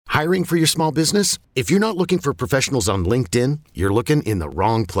Hiring for your small business? If you're not looking for professionals on LinkedIn, you're looking in the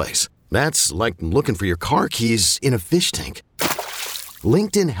wrong place. That's like looking for your car keys in a fish tank.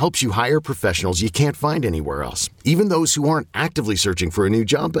 LinkedIn helps you hire professionals you can't find anywhere else, even those who aren't actively searching for a new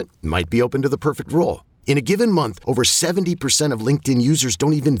job but might be open to the perfect role. In a given month, over 70% of LinkedIn users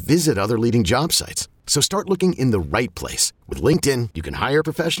don't even visit other leading job sites. So start looking in the right place. With LinkedIn, you can hire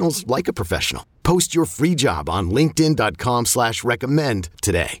professionals like a professional. Post your free job on linkedin.com/recommend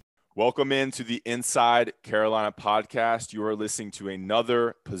today. Welcome into the Inside Carolina podcast. You are listening to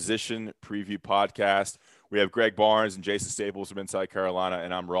another position preview podcast. We have Greg Barnes and Jason Staples from Inside Carolina,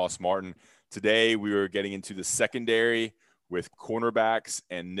 and I'm Ross Martin. Today, we are getting into the secondary with Cornerbacks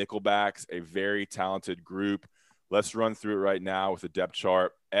and Nickelbacks, a very talented group. Let's run through it right now with the depth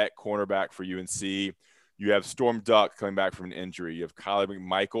chart. At cornerback for UNC, you have Storm Duck coming back from an injury. You have Kyler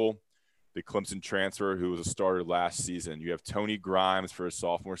McMichael, the Clemson transfer who was a starter last season. You have Tony Grimes for his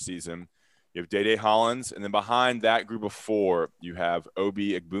sophomore season. You have Day Hollins. And then behind that group of four, you have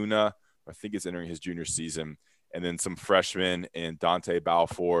Obi Egbuna, I think is entering his junior season, and then some freshmen in Dante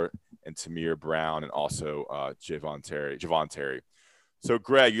Balfour and Tamir Brown, and also Javon Terry. So,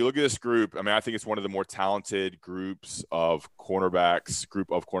 Greg, you look at this group. I mean, I think it's one of the more talented groups of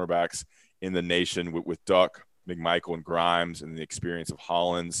cornerbacks in the nation with Duck, McMichael, and Grimes, and the experience of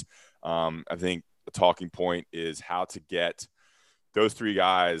Hollins. I think the talking point is how to get those three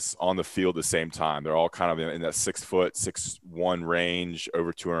guys on the field at the same time. They're all kind of in that 6 foot, 6'1" range,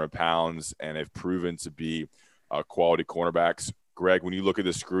 over 200 pounds, and have proven to be quality cornerbacks. Greg, when you look at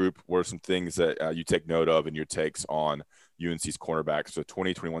this group, what are some things that you take note of in your takes on UNC's cornerbacks for the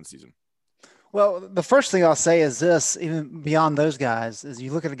 2021 season? Well, the first thing I'll say is this, even beyond those guys, is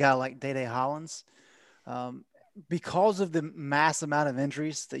you look at a guy like Day Hollins, because of the mass amount of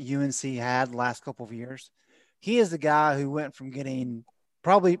injuries that UNC had the last couple of years, he is the guy who went from getting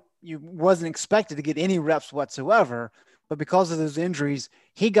you wasn't expected to get any reps whatsoever, but because of those injuries,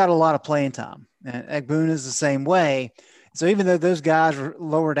 he got a lot of playing time. And Egbuna is the same way. So even though those guys are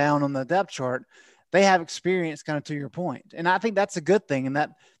lower down on the depth chart, they have experience, kind of to your point. And I think that's a good thing. And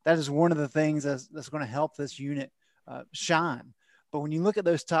that is one of the things that's going to help this unit shine. But when you look at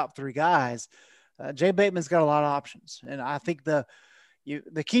those top three guys, Jay Bateman's got a lot of options. And I think the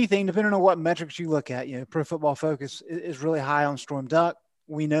key thing, depending on what metrics you look at, Pro Football Focus is really high on Storm Duck.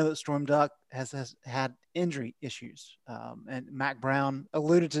 We know that Storm Duck has had injury issues. And Mac Brown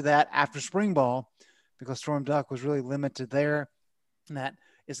alluded to that after spring ball, because Storm Duck was really limited there. And that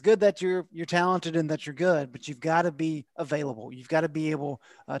it's good that you're talented and that you're good, but you've got to be available. You've got to be able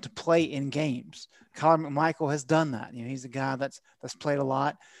to play in games. Kyler McMichael has done that. He's a guy that's played a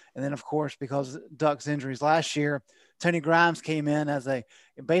lot. And then, of course, because of Duck's injuries last year, Tony Grimes came in as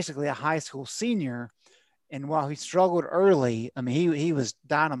basically a high school senior. And while he struggled early, I mean, he was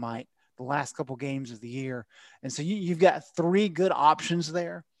dynamite the last couple games of the year. And so you've got three good options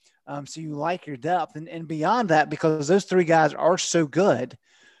there. So you like your depth. And beyond that, because those three guys are so good,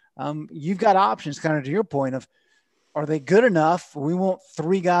 you've got options, kind of to your point of, are they good enough? We want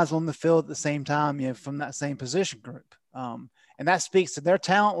three guys on the field at the same time, from that same position group. And that speaks to their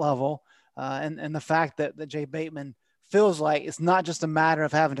talent level and the fact that Jay Bateman feels like it's not just a matter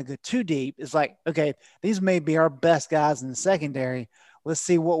of having to go too deep. It's like, okay, these may be our best guys in the secondary. Let's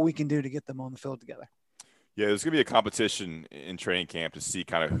see what we can do to get them on the field together. Yeah, there's going to be a competition in training camp to see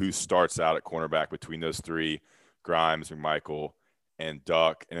kind of who starts out at cornerback between those three, Grimes, McMichael, and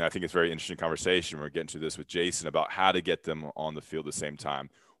Duck. And I think it's a very interesting conversation. We're getting to this with Jason about how to get them on the field at the same time.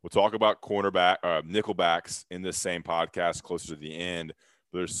 We'll talk about Nickelbacks in this same podcast closer to the end.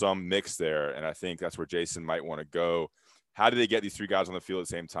 But there's some mix there, and I think that's where Jason might want to go. How do they get these three guys on the field at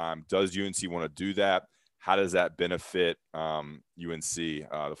the same time? Does UNC want to do that? How does that benefit UNC?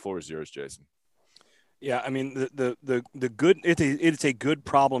 The floor is yours, Jason. Yeah, I mean, the good it's a good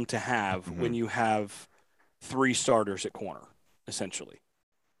problem to have when you have three starters at corner, essentially.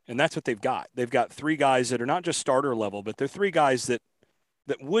 And that's what they've got. They've got three guys that are not just starter level, but they're three guys that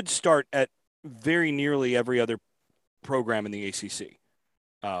would start at very nearly every other program in the ACC.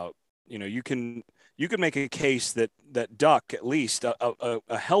 You can make a case that Duck, at least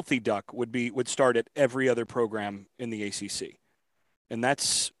a healthy Duck, would start at every other program in the ACC. And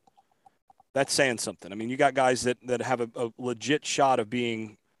that's saying something. I mean, you got guys that have a legit shot of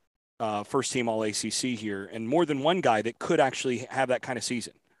being first team all ACC here, and more than one guy that could actually have that kind of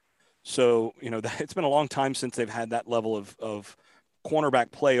season. So, it's been a long time since they've had that level of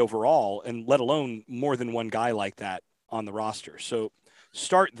cornerback play overall, and let alone more than one guy like that on the roster. So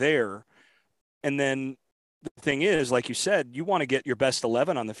start there. And then the thing is, like you said, you want to get your best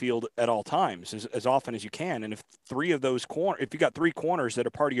 11 on the field at all times, as often as you can. And if if you got three corners that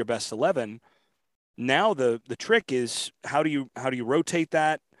are part of your best 11, now the trick is how do you rotate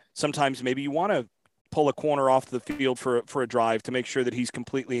that? Sometimes maybe you want to pull a corner off the field for a drive to make sure that he's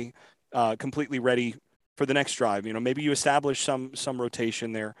completely ready for the next drive. Maybe you establish some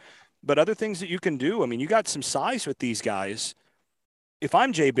rotation there. But other things that you can do, I mean, you got some size with these guys. If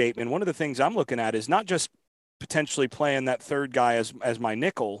I'm Jay Bateman, one of the things I'm looking at is not just potentially playing that third guy as my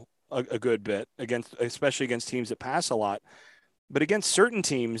nickel a good bit, especially against teams that pass a lot, but against certain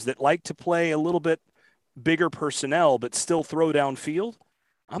teams that like to play a little bit bigger personnel but still throw downfield.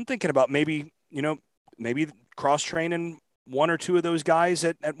 I'm thinking about maybe cross-training one or two of those guys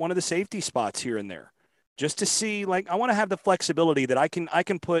at one of the safety spots here and there, just to see, I want to have the flexibility that I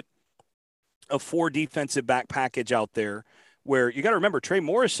can put a 4 defensive back package out there, where you got to remember Trey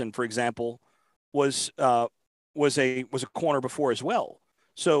Morrison, for example, was a corner before as well.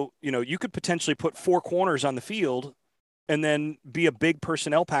 So, you could potentially put 4 corners on the field and then be a big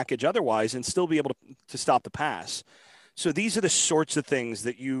personnel package otherwise and still be able to stop the pass. So these are the sorts of things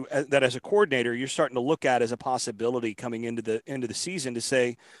that as a coordinator, you're starting to look at as a possibility coming into the season, to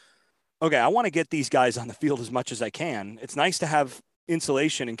say, okay, I want to get these guys on the field as much as I can. It's nice to have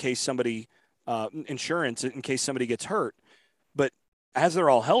insulation in case insurance in case somebody gets hurt. But as they're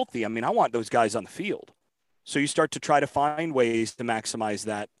all healthy, I mean, I want those guys on the field. So you start to try to find ways to maximize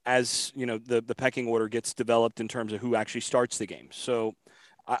that as, the pecking order gets developed in terms of who actually starts the game. So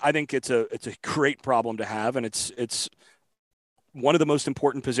I think it's a great problem to have, and it's one of the most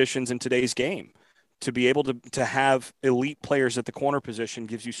important positions in today's game. To be able to have elite players at the corner position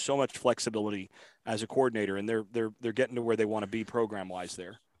gives you so much flexibility as a coordinator, and they're getting to where they want to be program-wise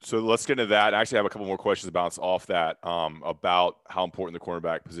there. So let's get into that. I actually have a couple more questions to bounce off that about how important the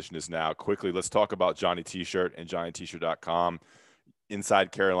cornerback position is now. Quickly, let's talk about Johnny T-Shirt and JohnnyT-Shirt.com.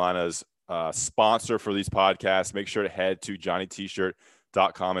 Inside Carolina's sponsor for these podcasts. Make sure to head to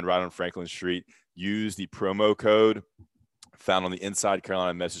JohnnyT-Shirt.com and right on Franklin Street. Use the promo code found on the Inside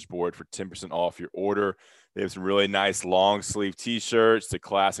Carolina message board for 10% off your order. They have some really nice long sleeve T-shirts, the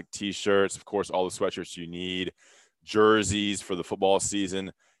classic T-shirts, of course, all the sweatshirts you need, jerseys for the football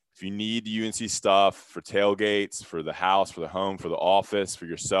season. If you need the UNC stuff for tailgates, for the house, for the home, for the office, for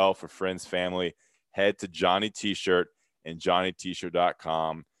yourself, for friends, family, head to Johnny T-Shirt and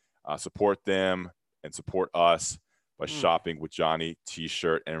JohnnyT-Shirt.com. Support them and support us by shopping with Johnny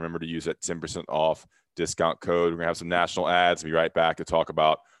T-Shirt. And remember to use that 10% off discount code. We're going to have some national ads. We'll be right back to talk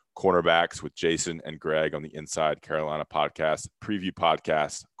about cornerbacks with Jason and Greg on the Inside Carolina podcast, preview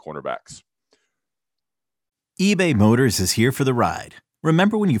podcast, Cornerbacks. eBay Motors is here for the ride.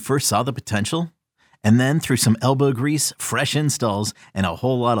 Remember when you first saw the potential? And then through some elbow grease, fresh installs, and a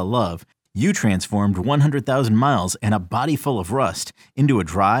whole lot of love, you transformed 100,000 miles and a body full of rust into a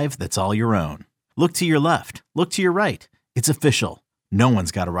drive that's all your own. Look to your left. Look to your right. It's official. No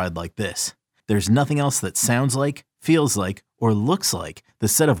one's got a ride like this. There's nothing else that sounds like, feels like, or looks like the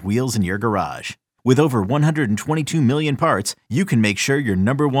set of wheels in your garage. With over 122 million parts, you can make sure your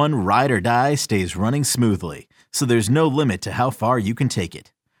number one ride or die stays running smoothly, so there's no limit to how far you can take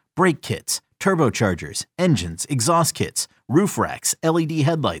it. Brake kits, turbochargers, engines, exhaust kits, roof racks, LED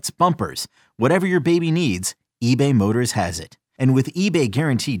headlights, bumpers, whatever your baby needs, eBay Motors has it. And with eBay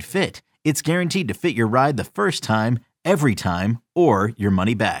Guaranteed Fit, it's guaranteed to fit your ride the first time, every time, or your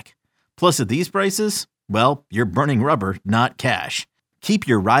money back. Plus, at these prices, well, you're burning rubber, not cash. Keep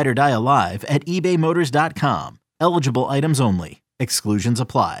your ride or die alive at ebaymotors.com. Eligible items only. Exclusions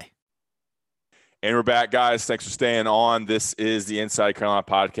apply. And we're back, guys. Thanks for staying on. This is the Inside Carolina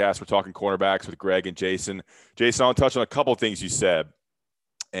podcast. We're talking cornerbacks with Greg and Jason. Jason, I want to touch on a couple of things you said.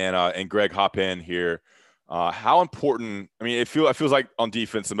 And Greg, hop in here. How important – I mean, it feels like on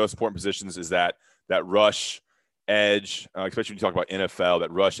defense, the most important positions is that rush edge, especially when you talk about NFL,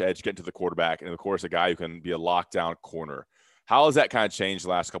 that rush edge, getting to the quarterback, and, of course, a guy who can be a lockdown corner. How has that kind of changed the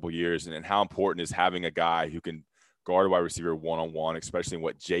last couple of years, and how important is having a guy who can guard a wide receiver one-on-one, especially in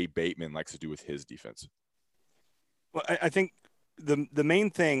what Jay Bateman likes to do with his defense? Well, I think the main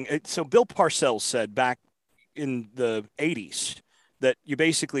thing – so Bill Parcells said back in the 80s that you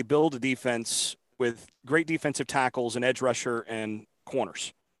basically build a defense with great defensive tackles, an edge rusher, and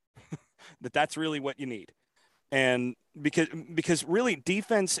corners. That's really what you need. And because really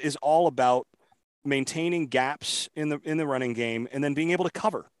defense is all about maintaining gaps in the running game and then being able to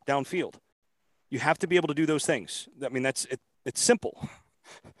cover downfield. You have to be able to do those things. I mean, it's simple.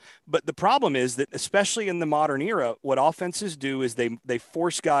 But the problem is that, especially in the modern era, what offenses do is they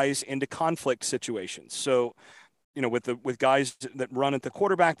force guys into conflict situations. So with guys that run at the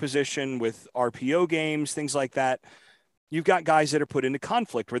quarterback position, with RPO games, things like that, you've got guys that are put into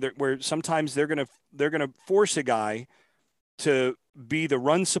conflict where sometimes they're gonna force a guy to be the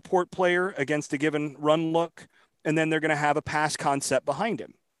run support player against a given run look, and then they're going to have a pass concept behind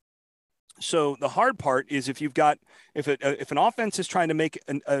him. So the hard part is if an offense is trying to make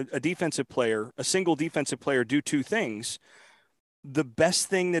a defensive player, a single defensive player, do two things, the best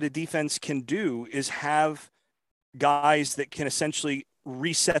thing that a defense can do is have guys that can essentially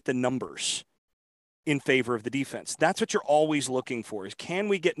reset the numbers in favor of the defense. That's what you're always looking for, is can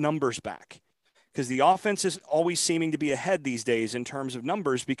we get numbers back? Because the offense is always seeming to be ahead these days in terms of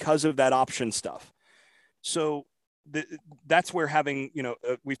numbers because of that option stuff. So that's where having,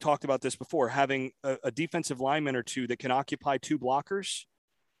 we've talked about this before, having a defensive lineman or two that can occupy two blockers,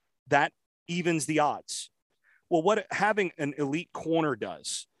 that evens the odds. Well, what having an elite corner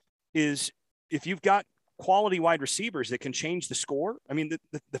does is, if you've got quality wide receivers that can change the score, I mean,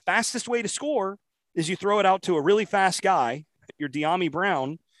 the fastest way to score is you throw it out to a really fast guy, your De'Ami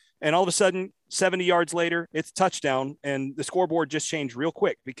Brown, and all of a sudden, 70 yards later, it's a touchdown, and the scoreboard just changed real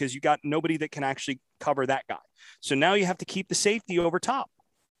quick because you got nobody that can actually cover that guy. So now you have to keep the safety over top.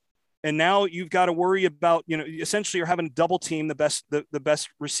 And now you've got to worry about, essentially you're having to double team the best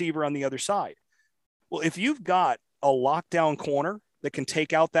receiver on the other side. Well, if you've got a lockdown corner that can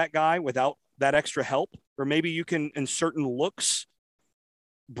take out that guy without that extra help, or maybe you can, in certain looks,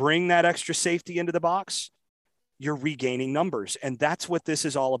 bring that extra safety into the box, you're regaining numbers. And that's what this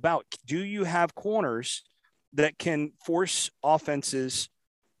is all about. Do you have corners that can force offenses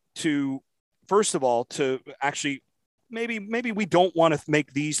to, first of all, to actually, maybe we don't want to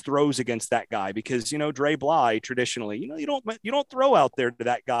make these throws against that guy because, Dre Bly traditionally, you don't throw out there to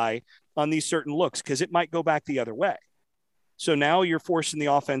that guy on these certain looks because it might go back the other way. So now you're forcing the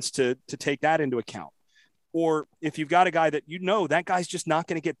offense to take that into account. Or if you've got a guy that that guy's just not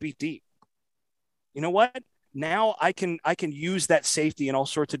going to get beat deep, you know what? Now I can use that safety in all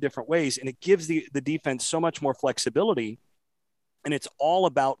sorts of different ways, and it gives the defense so much more flexibility. And it's all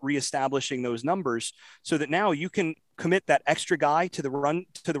about reestablishing those numbers so that now you can commit that extra guy to the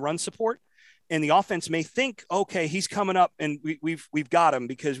run support, and the offense may think, okay, he's coming up, and we've got him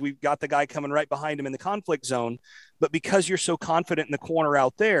because we've got the guy coming right behind him in the conflict zone. But because you're so confident in the corner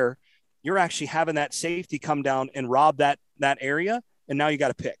out there, you're actually having that safety come down and rob that area, and now you got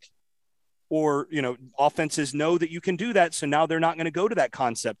to pick. Or, offenses know that you can do that, so now they're not going to go to that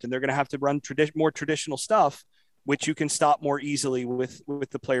concept, and they're going to have to run more traditional stuff, which you can stop more easily with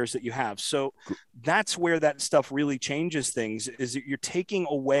the players that you have. So that's where that stuff really changes things, is that you're taking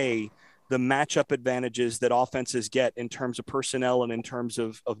away the matchup advantages that offenses get in terms of personnel and in terms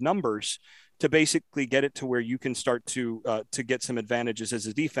of numbers, to basically get it to where you can start to get some advantages as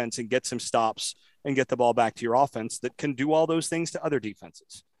a defense and get some stops and get the ball back to your offense that can do all those things to other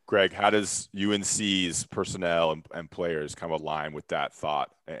defenses. Greg, how does UNC's personnel and players kind of align with that thought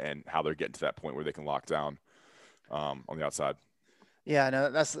and how they're getting to that point where they can lock down on the outside? Yeah,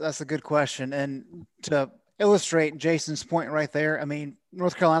 no, that's a good question. And to illustrate Jason's point right there, I mean,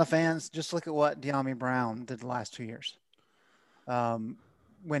 North Carolina fans, just look at what De'Ami Brown did the last 2 years.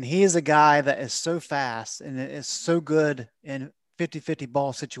 When he is a guy that is so fast and is so good in 50-50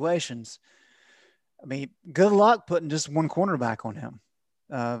 ball situations, I mean, good luck putting just one cornerback on him.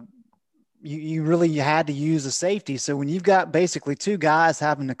 You really had to use a safety. So when you've got basically two guys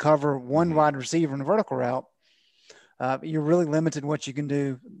having to cover one wide receiver in a vertical route, you're really limited what you can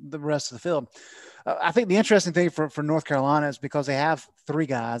do the rest of the field. I think the interesting thing for North Carolina is because they have three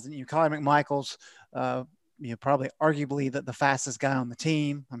guys, and Collie McMichael's, probably arguably the fastest guy on the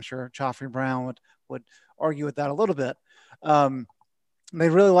team. I'm sure Joffrey Brown would argue with that a little bit. They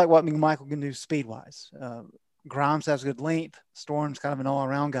really like what McMichael can do speed-wise. Grimes has good length. Storm's kind of an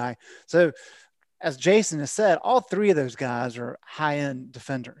all-around guy. So as Jason has said, all three of those guys are high-end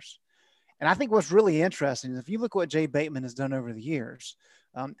defenders. And I think what's really interesting is if you look what Jay Bateman has done over the years,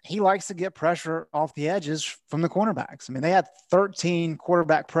 he likes to get pressure off the edges from the cornerbacks. I mean, they had 13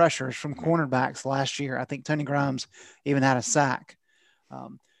 quarterback pressures from cornerbacks last year. I think Tony Grimes even had a sack.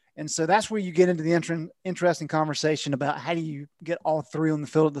 And so that's where you get into the interesting conversation about how do you get all three on the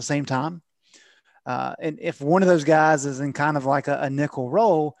field at the same time. And if one of those guys is in kind of like a nickel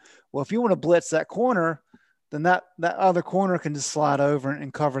role, well, if you want to blitz that corner, then that other corner can just slide over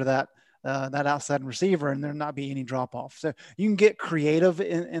and cover that outside receiver, and there not be any drop off. So you can get creative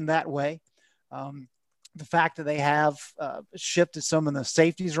in that way. The fact that they have shifted some of the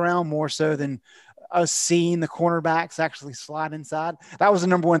safeties around more so than us seeing the cornerbacks actually slide inside. That was the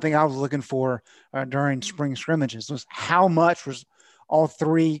number one thing I was looking for during spring scrimmages, was how much was all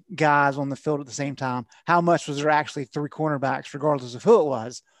three guys on the field at the same time, how much was there actually three cornerbacks, regardless of who it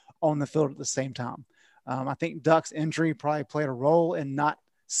was, on the field at the same time? I think Duck's injury probably played a role in not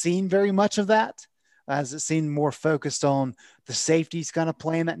seeing very much of that, as it seemed more focused on the safeties kind of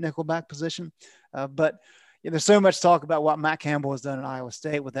playing that nickelback position. But there's so much talk about what Matt Campbell has done at Iowa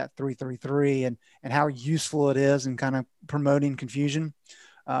State with that 3-3-3 and how useful it is in kind of promoting confusion.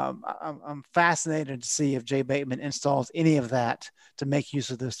 I'm fascinated to see if Jay Bateman installs any of that to make use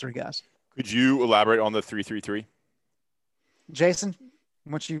of those three guys. Could you elaborate on the 3-3-3? Jason,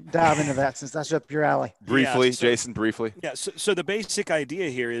 once you dive into that, since that's up your alley. Briefly, Yeah, Jason, briefly. Yeah, so the basic idea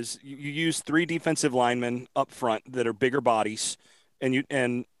here is you use three defensive linemen up front that are bigger bodies,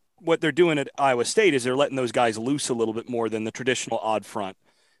 and what they're doing at Iowa State is they're letting those guys loose a little bit more than the traditional odd front.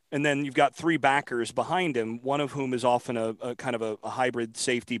 And then you've got three backers behind him, one of whom is often a kind of a hybrid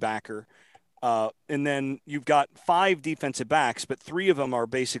safety backer. And then you've got five defensive backs, but three of them are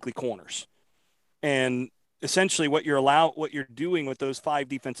basically corners. And essentially what you're doing with those five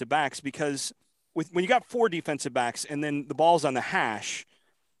defensive backs, because when you got four defensive backs and then the ball's on the hash,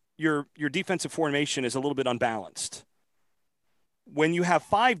 your defensive formation is a little bit unbalanced. When you have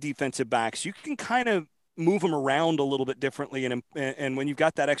five defensive backs, you can kind of move them around a little bit differently. And when you've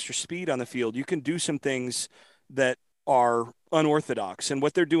got that extra speed on the field, you can do some things that are unorthodox. And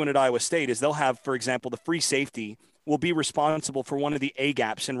what they're doing at Iowa State is they'll have, for example, the free safety will be responsible for one of the A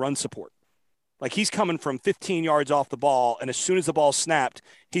gaps in run support. Like he's coming from 15 yards off the ball, and as soon as the ball's snapped,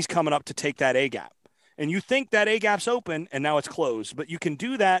 he's coming up to take that A gap. And you think that A gap's open, and now it's closed. But you can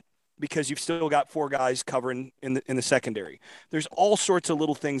do that because you've still got four guys covering in the secondary. There's all sorts of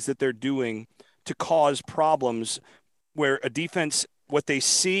little things that they're doing to cause problems where a defense, what they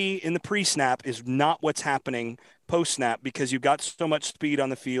see in the pre-snap is not what's happening post-snap, because you've got so much speed on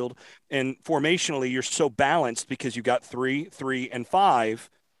the field, and formationally you're so balanced because you've got 3, 3, and 5,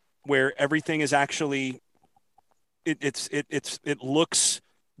 where everything is actually it looks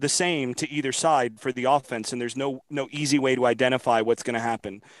the same to either side for the offense, and there's no easy way to identify what's going to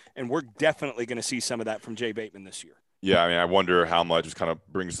happen. And we're definitely going to see some of that from Jay Bateman this year. Yeah, I mean, I wonder how much, just kind of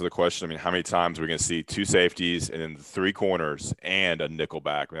brings to the question, I mean, how many times are we going to see two safeties and then three corners and a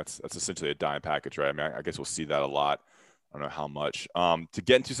nickelback? I mean, that's essentially a dime package, right? I mean, I guess we'll see that a lot. I don't know how much. To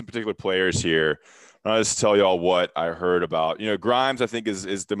get into some particular players here, I'll just tell y'all what I heard about. Grimes, I think,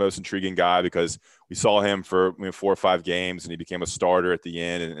 is the most intriguing guy because we saw him for 4 or 5 games, and he became a starter at the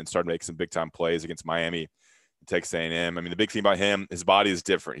end and started making some big-time plays against Miami and Texas A&M. I mean, the big thing about him, his body is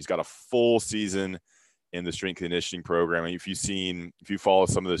different. He's got a full season in the strength and conditioning program. And if you follow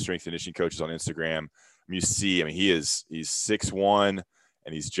some of the strength and conditioning coaches on Instagram, you see, I mean, he's 6'1",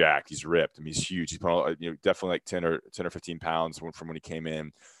 and he's jacked. He's ripped. I mean, he's huge. He's definitely like 10 or 15 pounds from when he came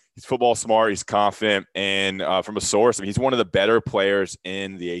in. He's football smart. He's confident. And from a source, I mean, he's one of the better players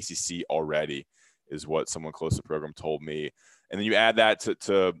in the ACC already, is what someone close to the program told me. And then you add that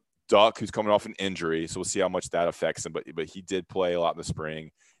to Duck, who's coming off an injury. So we'll see how much that affects him. But he did play a lot in the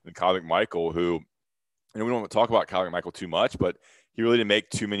spring. And Kyle McMichael, who, we don't want to talk about Kyle McMichael too much, but he really didn't make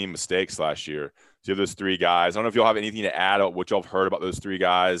too many mistakes last year. So you have those three guys. I don't know if you'll have anything to add about what y'all have heard about those three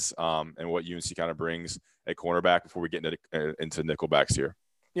guys and what UNC kind of brings at cornerback before we get into Nickelbacks here.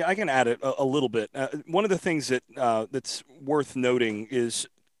 Yeah, I can add it a little bit. One of the things that's worth noting is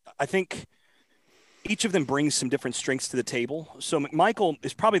I think each of them brings some different strengths to the table. So McMichael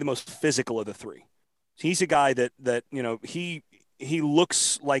is probably the most physical of the three. He's a guy that he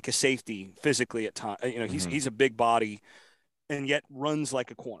looks like a safety physically at times. He's a big body and yet runs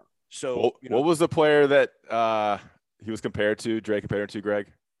like a corner. So what was the player that he was compared to? Dre compared him to, Greg?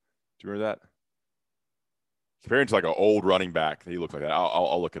 Do you remember that? Compared to like an old running back. He looked like that.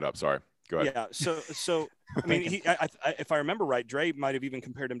 I'll look it up. Sorry. Go ahead. Yeah. So I mean, if I remember right, Dre might have even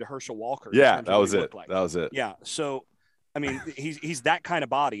compared him to Herschel Walker. Yeah, that was it. That was it. Yeah. So, I mean, he's that kind of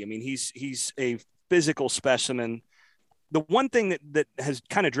body. I mean, he's a physical specimen. The one thing that has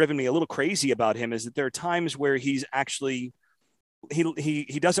kind of driven me a little crazy about him is that there are times where he's actually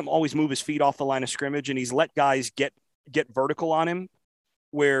he doesn't always move his feet off the line of scrimmage, and he's let guys get vertical on him,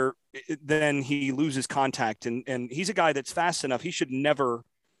 where then he loses contact. And he's a guy that's fast enough. He should never.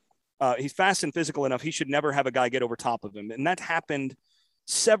 He's fast and physical enough. He should never have a guy get over top of him, and that happened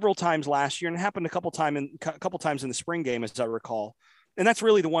several times last year, and happened a couple times in the spring game, as I recall. And that's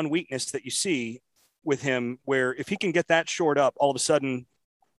really the one weakness that you see with him, where if he can get that shored up, all of a sudden,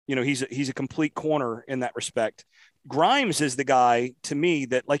 he's a complete corner in that respect. Grimes is the guy, to me,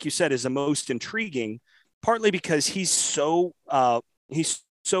 that, like you said, is the most intriguing, partly because he's so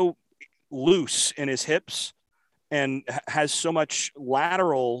loose in his hips and has so much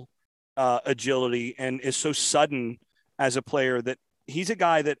lateral agility and is so sudden as a player that he's a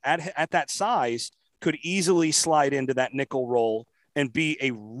guy that at that size could easily slide into that nickel role and be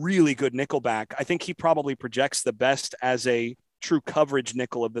a really good nickelback. I think he probably projects the best as a true coverage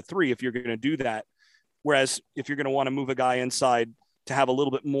nickel of the three if you're going to do that. Whereas if you're going to want to move a guy inside to have a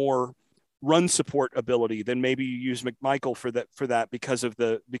little bit more run support ability, then maybe you use McMichael for that because of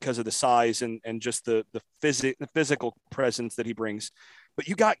the size and just the physical presence that he brings. But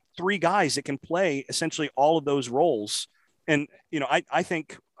you got three guys that can play essentially all of those roles. And, I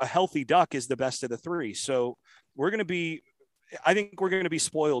think a healthy Duck is the best of the three. So I think we're going to be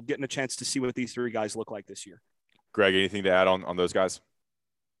spoiled getting a chance to see what these three guys look like this year. Greg, anything to add on those guys?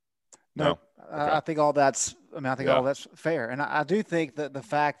 No. Okay. I think all that's fair. And I do think that the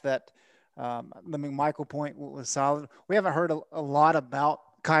fact that the McMichael point was solid. We haven't heard a lot about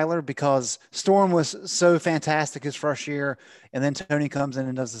Kyler because Storm was so fantastic his first year, and then Tony comes in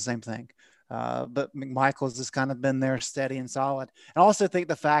and does the same thing. But McMichael's just kind of been there steady and solid. And I also think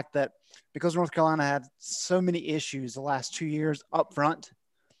the fact that because North Carolina had so many issues the last 2 years up front,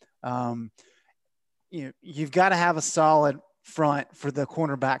 you've got to have a solid front for the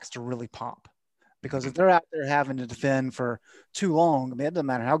cornerbacks to really pop. Because if they're out there having to defend for too long, it doesn't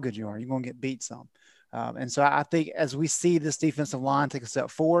matter how good you are, you're going to get beat some. And so I think as we see this defensive line take a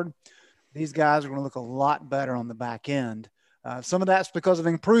step forward, these guys are going to look a lot better on the back end. Some of that's because of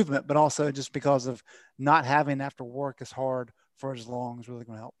improvement, but also just because of not having to have to work as hard for as long is really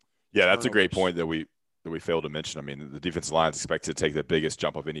going to help. Yeah, that's a great point that we failed to mention. I mean, the defensive line is expected to take the biggest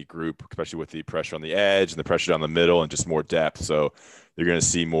jump of any group, especially with the pressure on the edge and the pressure down the middle and just more depth. So you're going to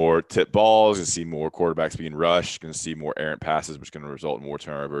see more tip balls, going to see more quarterbacks being rushed, going to see more errant passes, which is going to result in more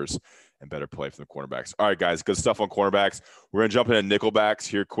turnovers and better play from the cornerbacks. All right, guys, good stuff on cornerbacks. We're going to jump into Nickelbacks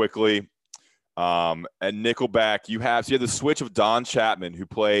here quickly. At Nickelback, you have the switch of Don Chapman, who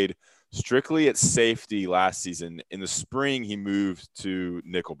played strictly at safety last season. In the spring, he moved to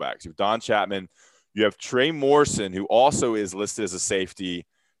Nickelbacks. You have Don Chapman. You have Trey Morrison, who also is listed as a safety,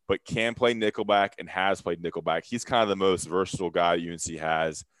 but can play Nickelback and has played Nickelback. He's kind of the most versatile guy UNC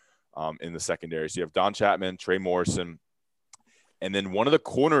has in the secondary. So you have Don Chapman, Trey Morrison, and then one of the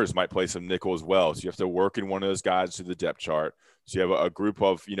corners might play some nickel as well. So you have to work in one of those guys to the depth chart. So you have a group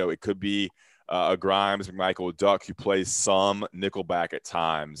of, it could be a Grimes, McMichael, Duck, who plays some Nickelback at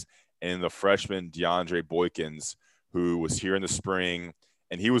times, and the freshman DeAndre Boykins, who was here in the spring,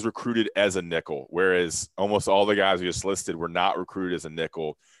 and he was recruited as a nickel, whereas almost all the guys we just listed were not recruited as a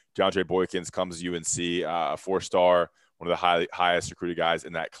nickel. DeAndre Boykins comes to UNC, a 4-star, one of the highest recruited guys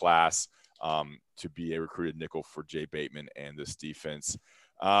in that class, to be a recruited nickel for Jay Bateman and this defense.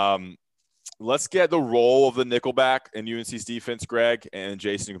 Let's get the role of the Nickelback in UNC's defense, Greg, and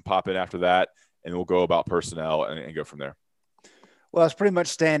Jason can pop in after that, and we'll go about personnel and go from there. Well, it's pretty much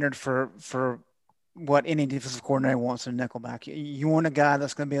standard for what any defensive coordinator wants in Nickelback. You want a guy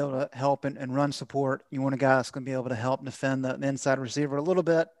that's going to be able to help and run support. You want a guy that's going to be able to help defend the inside receiver a little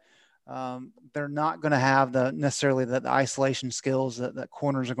bit. They're not going to have necessarily the isolation skills that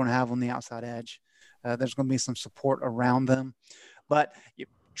corners are going to have on the outside edge. There's going to be some support around them. But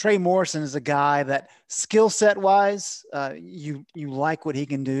Trey Morrison is a guy that skill set wise, you like what he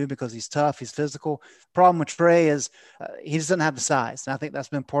can do because he's tough, he's physical. Problem with Trey is he doesn't have the size. And I think that's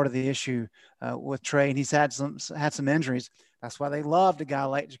been part of the issue with Trey. And he's had some injuries. That's why they loved a guy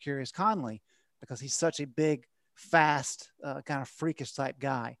like Ja'Karius Conley, because he's such a big, fast, kind of freakish type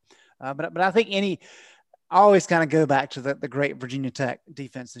guy. But I think I always kind of go back to the great Virginia Tech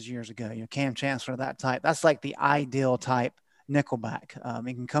defenses years ago. Cam Chancellor, that type. That's like the ideal type Nickelback.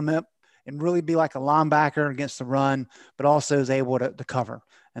 He can come up and really be like a linebacker against the run, but also is able to cover.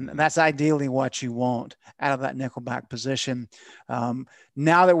 And that's ideally what you want out of that Nickelback position.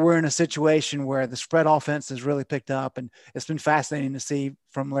 Now that we're in a situation where the spread offense has really picked up, and it's been fascinating to see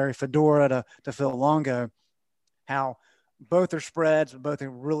from Larry Fedora to Phil Longo how both are spreads, but both are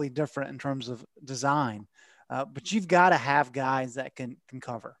really different in terms of design. But you've got to have guys that can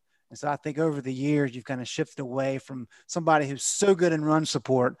cover. And so I think over the years, you've kind of shifted away from somebody who's so good in run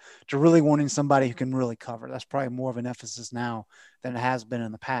support to really wanting somebody who can really cover. That's probably more of an emphasis now than it has been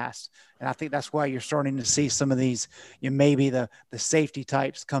in the past. And I think that's why you're starting to see some of these, maybe the safety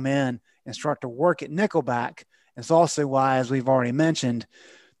types come in and start to work at Nickelback. It's also why, as we've already mentioned,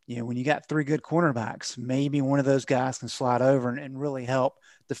 when you got three good cornerbacks, maybe one of those guys can slide over and really help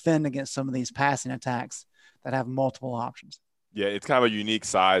defend against some of these passing attacks that have multiple options. Yeah, it's kind of a unique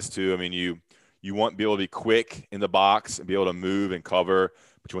size too. I mean, you want to be able to be quick in the box and be able to move and cover,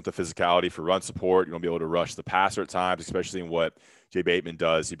 but you want the physicality for run support. You want to be able to rush the passer at times, especially in what Jay Bateman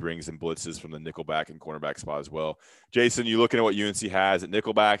does. He brings in blitzes from the Nickelback and cornerback spot as well. Jason, you looking at what UNC has at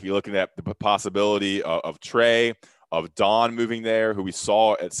Nickelback. You're looking at the possibility of Trey, of Don moving there, who we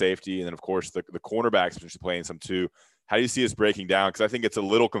saw at safety, and then, of course, the cornerbacks potentially playing some too. How do you see us breaking down? Because I think it's a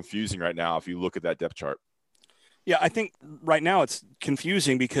little confusing right now if you look at that depth chart. Yeah, I think right now it's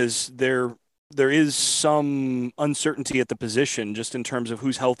confusing because there is some uncertainty at the position just in terms of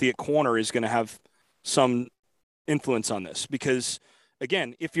who's healthy at corner is going to have some influence on this. Because,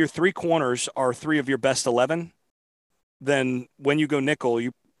 again, if your three corners are three of your best 11, then when you go nickel,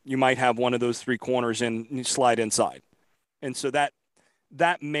 you might have one of those three corners and you slide inside. And so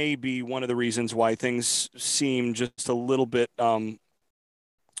that may be one of the reasons why things seem just a little bit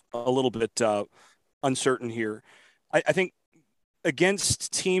uncertain here. I think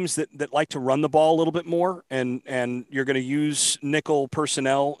against teams that like to run the ball a little bit more, and you're going to use nickel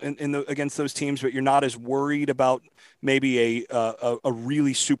personnel against those teams, but you're not as worried about maybe a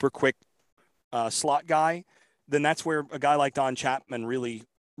really super quick slot guy, then that's where a guy like Don Chapman really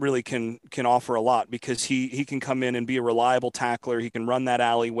can offer a lot, because he can come in and be a reliable tackler. He can run that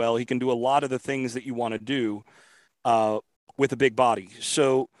alley well. He can do a lot of the things that you want to do with a big body.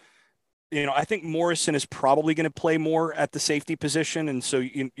 So, I think Morrison is probably going to play more at the safety position, and so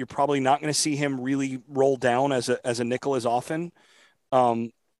you're probably not going to see him really roll down as a nickel as often.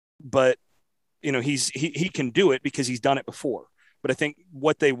 But he can do it because he's done it before. But I think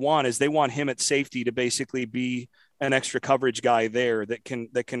what they want is him at safety to basically be an extra coverage guy there that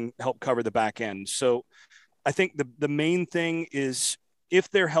can help cover the back end. So I think the main thing is, if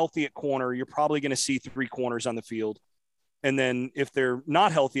they're healthy at corner, you're probably going to see three corners on the field. And then if they're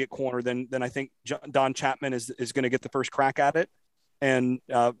not healthy at corner, then I think Don Chapman is going to get the first crack at it. And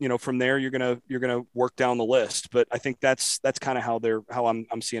from there you're going to work down the list. But I think that's kind of how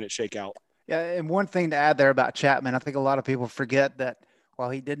I'm seeing it shake out. Yeah, and one thing to add there about Chapman, I think a lot of people forget that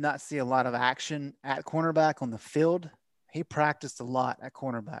while he did not see a lot of action at cornerback on the field, he practiced a lot at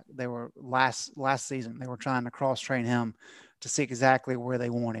cornerback. They were last season, they were trying to cross-train him to see exactly where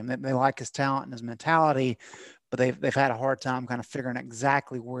they want him. They like his talent and his mentality, but they've had a hard time kind of figuring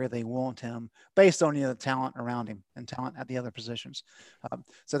exactly where they want him based on the talent around him and talent at the other positions.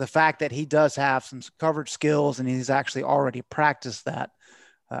 So the fact that he does have some coverage skills and he's actually already practiced that,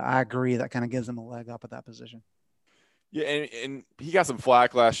 I agree, that kind of gives him a leg up at that position. Yeah, and he got some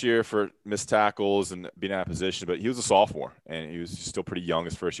flack last year for missed tackles and being out of position, but he was a sophomore, and he was still pretty young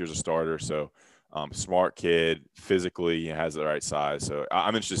his first year as a starter. So smart kid, physically he has the right size. So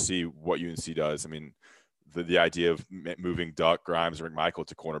I'm interested to see what UNC does. I mean, the idea of moving Duck, Grimes, or McMichael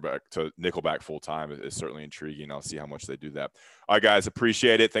to nickelback full time is certainly intriguing. I'll see how much they do that. All right, guys,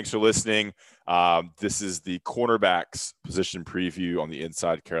 appreciate it. Thanks for listening. This is the Cornerbacks position preview on the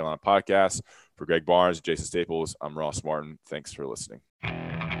Inside Carolina podcast. For Greg Barnes, Jason Staples, I'm Ross Martin. Thanks for listening.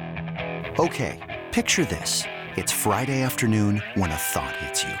 Okay, picture this. It's Friday afternoon when a thought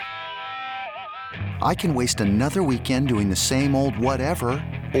hits you. I can waste another weekend doing the same old whatever,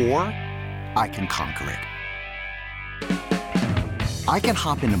 or I can conquer it. I can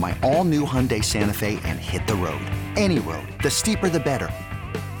hop into my all-new Hyundai Santa Fe and hit the road. Any road. The steeper, the better.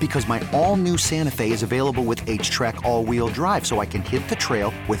 Because my all-new Santa Fe is available with H-Track all-wheel drive, so I can hit the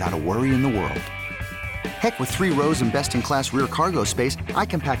trail without a worry in the world. Heck, with 3 rows and best-in-class rear cargo space, I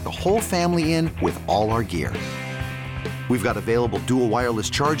can pack the whole family in with all our gear. We've got available dual wireless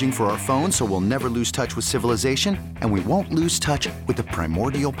charging for our phones, so we'll never lose touch with civilization, and we won't lose touch with the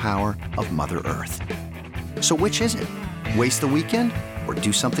primordial power of Mother Earth. So which is it? Waste the weekend or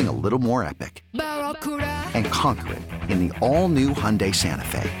do something a little more epic? And conquer it in the all-new Hyundai Santa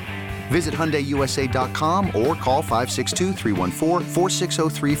Fe. Visit HyundaiUSA.com or call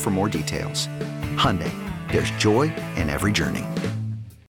 562-314-4603 for more details. Hyundai, there's joy in every journey.